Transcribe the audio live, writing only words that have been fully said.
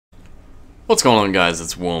What's going on, guys?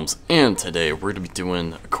 It's Wilms, and today we're going to be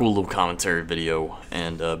doing a cool little commentary video,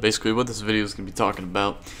 and basically what this video is going to be talking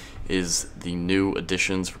about is the new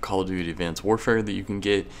additions for Call of Duty Advanced Warfare that you can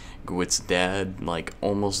get, GwidT's dad, like,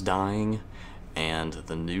 almost dying, and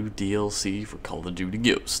the new DLC for Call of Duty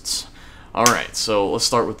Ghosts. Alright, so let's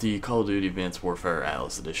start with the Call of Duty Advanced Warfare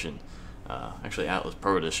Atlas Edition, actually Atlas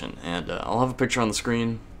Pro Edition, and I'll have a picture on the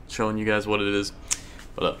screen showing you guys what it is,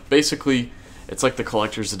 but basically it's like the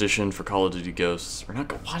collector's edition for Call of Duty Ghosts. Or not.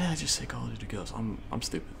 Why did I just say Call of Duty Ghosts? I'm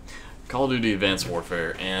stupid. Call of Duty Advanced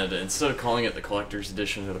Warfare, and instead of calling it the collector's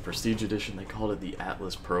edition or the prestige edition, they called it the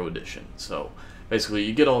Atlas Pro Edition. So basically,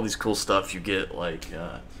 you get all these cool stuff. You get like,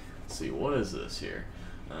 let's see, what is this here?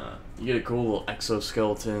 You get a cool little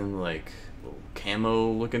exoskeleton, like little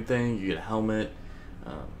camo-looking thing. You get a helmet.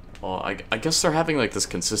 Well, I guess they're having like this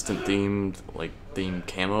consistent theme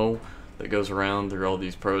camo that goes around through all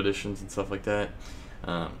these pro editions and stuff like that,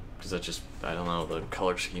 because that just, I don't know, the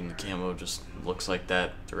color scheme, the camo just looks like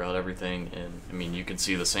that throughout everything. And I mean, you can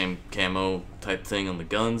see the same camo type thing on the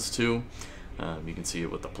guns too. You can see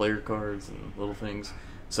it with the player cards and little things.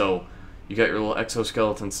 So you got your little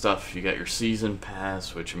exoskeleton stuff, you got your season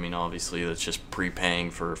pass, which I mean obviously that's just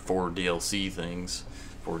prepaying for 4 DLC things,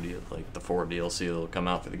 like the 4 DLC that'll come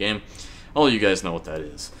out for the game. All you guys know what that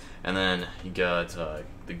is. And then you got the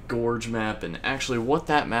Gorge map, and actually what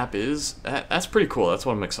that map is, that's pretty cool. That's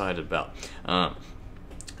what I'm excited about.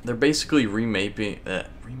 They're basically remaking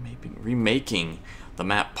the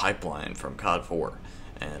map pipeline from COD 4,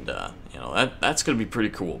 and you know, that's gonna be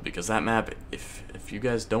pretty cool, because that map, if you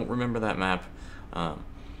guys don't remember that map,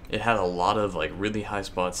 it had a lot of like really high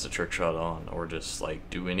spots to trick shot on, or just like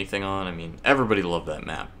do anything on. I mean, everybody loved that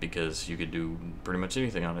map because you could do pretty much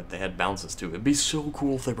anything on it. They had bounces too. It'd be so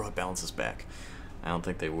cool if they brought bounces back. I don't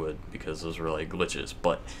think they would, because those were like glitches,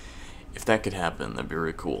 but if that could happen, that'd be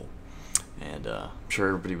really cool, and I'm sure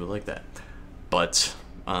everybody would like that. But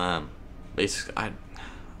basically, I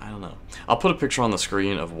don't know. I'll put a picture on the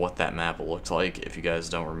screen of what that map looked like if you guys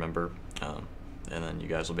don't remember. And then you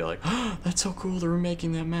guys will be like, oh, that's so cool, they're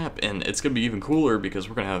remaking that map. And it's going to be even cooler because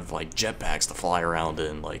we're going to have like jetpacks to fly around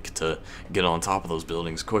in, like to get on top of those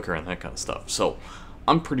buildings quicker and that kind of stuff. So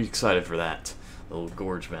I'm pretty excited for that, the little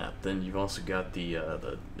Gorge map. Then you've also got the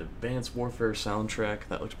Advanced Warfare soundtrack.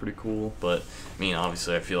 That looks pretty cool. But I mean,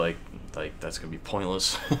 obviously I feel like that's going to be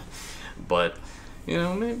pointless. But you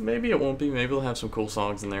know, maybe it won't be. Maybe they'll have some cool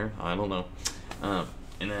songs in there. I don't know.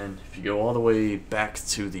 And then if you go all the way back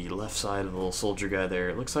to the left side of the little soldier guy there,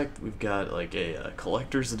 it looks like we've got like a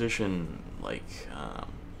collector's edition, like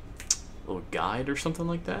little guide or something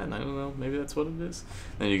like that. And I don't know, maybe that's what it is.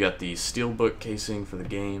 Then you got the steelbook casing for the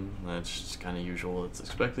game. That's just kind of usual, it's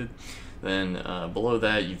expected. Then below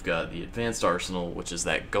that you've got the advanced arsenal, which is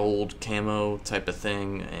that gold camo type of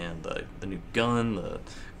thing, and the new gun, the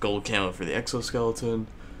gold camo for the exoskeleton.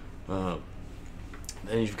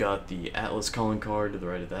 Then you've got the Atlas calling card to the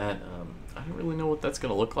right of that. I don't really know what that's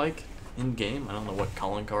going to look like in-game. I don't know what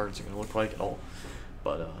calling cards are going to look like at all.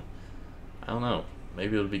 But, I don't know.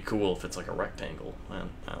 Maybe it would be cool if it's like a rectangle. I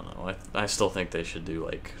don't know. I still think they should do,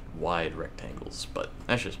 like, wide rectangles. But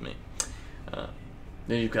that's just me.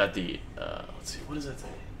 Then you've got the, let's see, what does that say?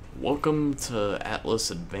 Welcome to Atlas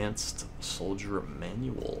Advanced Soldier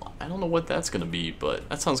Manual. I don't know what that's going to be, but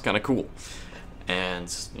that sounds kind of cool.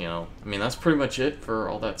 And, you know, I mean, that's pretty much it for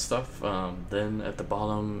all that stuff. Then at the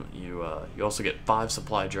bottom, you also get 5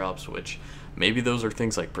 supply drops, which maybe those are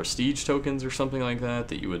things like prestige tokens or something like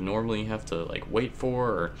that you would normally have to, like, wait for,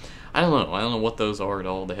 or I don't know. I don't know what those are at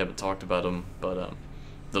all. They haven't talked about them, but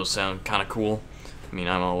those sound kind of cool. I mean,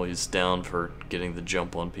 I'm always down for getting the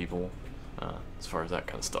jump on people as far as that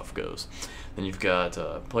kind of stuff goes. Then you've got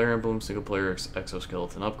player emblem, single player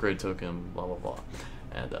exoskeleton upgrade token, blah, blah, blah.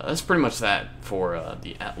 And that's pretty much that for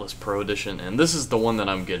the Atlas Pro Edition. And this is the one that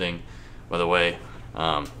I'm getting, by the way.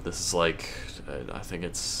 This is like, I think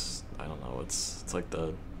it's, I don't know, it's like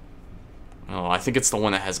the, I think it's the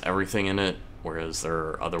one that has everything in it, whereas there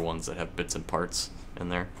are other ones that have bits and parts in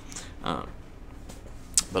there.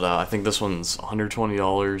 But I think this one's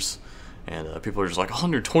 $120, and people are just like,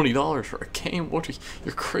 $120 for a game?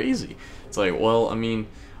 You're crazy. It's like, well, I mean,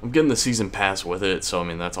 I'm getting the season pass with it, so I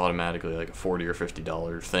mean that's automatically like a $40 or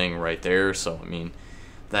 $50 thing right there. So I mean,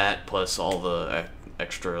 that plus all the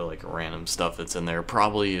extra like random stuff that's in there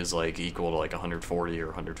probably is like equal to like 140 or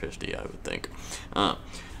 150, I would think.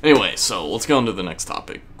 Anyway, so let's go on to the next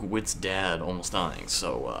topic. GwidT's dad almost dying.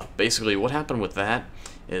 So basically what happened with that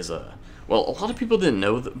is, well, a lot of people didn't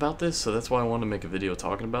know about this, so that's why I wanted to make a video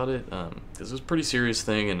talking about it, because it was a pretty serious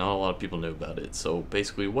thing and not a lot of people knew about it. So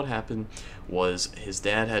basically what happened was his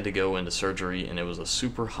dad had to go into surgery, and it was a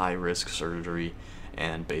super high risk surgery,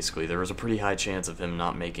 and basically there was a pretty high chance of him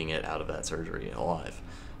not making it out of that surgery alive.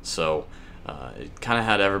 So it kind of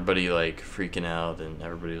had everybody like freaking out, and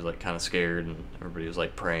everybody was like kind of scared, and everybody was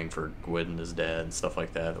like praying for Gwid and his dad and stuff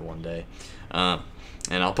like that one day.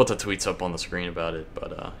 And I'll put the tweets up on the screen about it,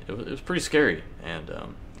 but it was pretty scary, and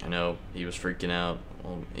I know he was freaking out.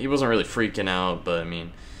 Well, he wasn't really freaking out, but I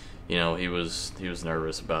mean, you know, he was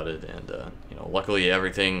nervous about it, and you know, luckily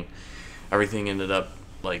everything ended up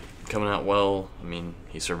like coming out well. I mean,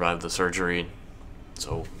 he survived the surgery,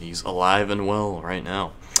 so he's alive and well right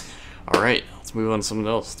now. Alright, let's move on to something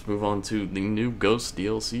else. Let's move on to the new Ghost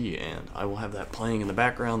DLC, and I will have that playing in the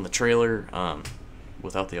background, the trailer,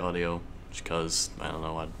 without the audio, because, I don't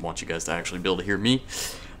know, I want you guys to actually be able to hear me.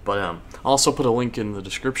 But I'll also put a link in the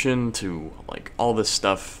description to like all this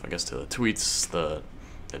stuff, I guess, to the tweets, the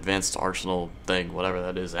Advanced Arsenal thing, whatever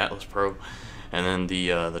that is, Atlas Pro, and then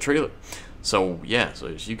the trailer. So yeah, so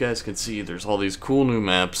as you guys can see, there's all these cool new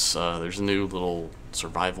maps. There's a new little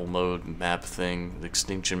survival mode map thing, the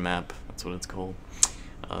Extinction map, that's what it's called.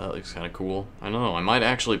 That looks kind of cool. I don't know, I might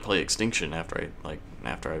actually play Extinction after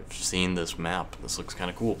I've seen this map. This looks kind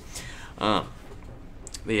of cool. But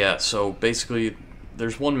yeah, so basically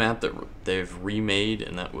there's one map that they've remade,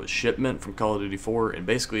 and that was Shipment from Call of Duty 4, and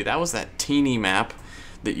basically that was that teeny map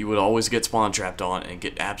that you would always get spawn trapped on and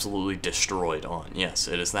get absolutely destroyed on. Yes,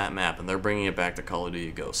 it is that map, and they're bringing it back to Call of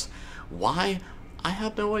Duty Ghosts. Why? I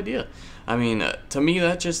have no idea. I mean, to me,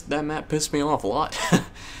 that map pissed me off a lot.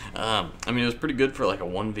 I mean, it was pretty good for like a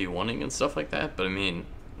 1v1ing and stuff like that, but I mean,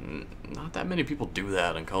 not that many people do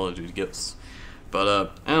that in Call of Duty Ghosts.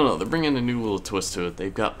 But I don't know, they're bringing a new little twist to it.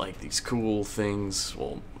 They've got like these cool things.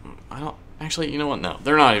 Well, I don't actually, you know what? No,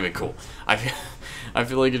 they're not even cool. I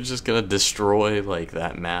feel like it's just gonna destroy like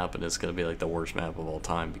that map, and it's gonna be like the worst map of all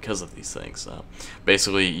time because of these things.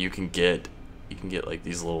 Basically, you can get like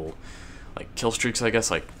these little like kill streaks, I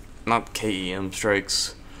guess, like not KEM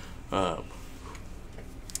strikes, but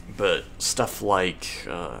stuff like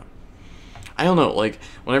I don't know, like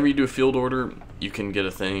whenever you do a field order, you can get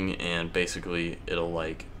a thing, and basically it'll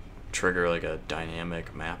like trigger like a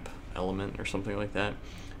dynamic map element or something like that.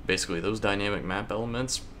 Basically, those dynamic map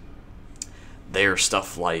elements, they're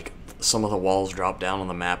stuff like some of the walls drop down on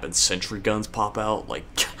the map and sentry guns pop out, like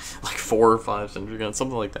 4 or 5 sentry guns,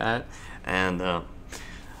 something like that. And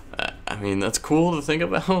I mean, that's cool to think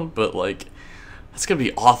about, but like that's gonna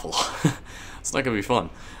be awful. It's not gonna be fun.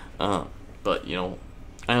 But you know,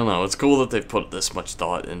 I don't know. It's cool that they've put this much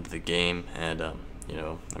thought into the game, and you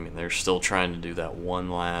know, I mean, they're still trying to do that one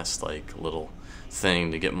last like little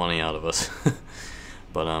thing to get money out of us.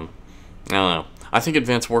 But I don't know. I think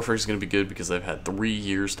Advanced Warfare is going to be good because they've had 3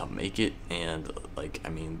 years to make it, and like, I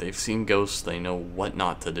mean, they've seen Ghosts, they know what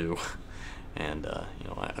not to do, and you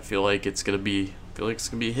know, I feel like it's going to be,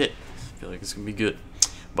 a hit. I feel like it's going to be good.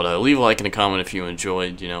 But leave a like and a comment if you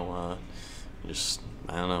enjoyed. You know, just,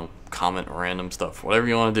 I don't know, comment random stuff, whatever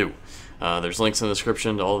you want to do. There's links in the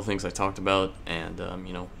description to all the things I talked about, and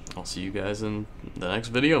you know, I'll see you guys in the next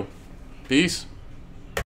video. Peace.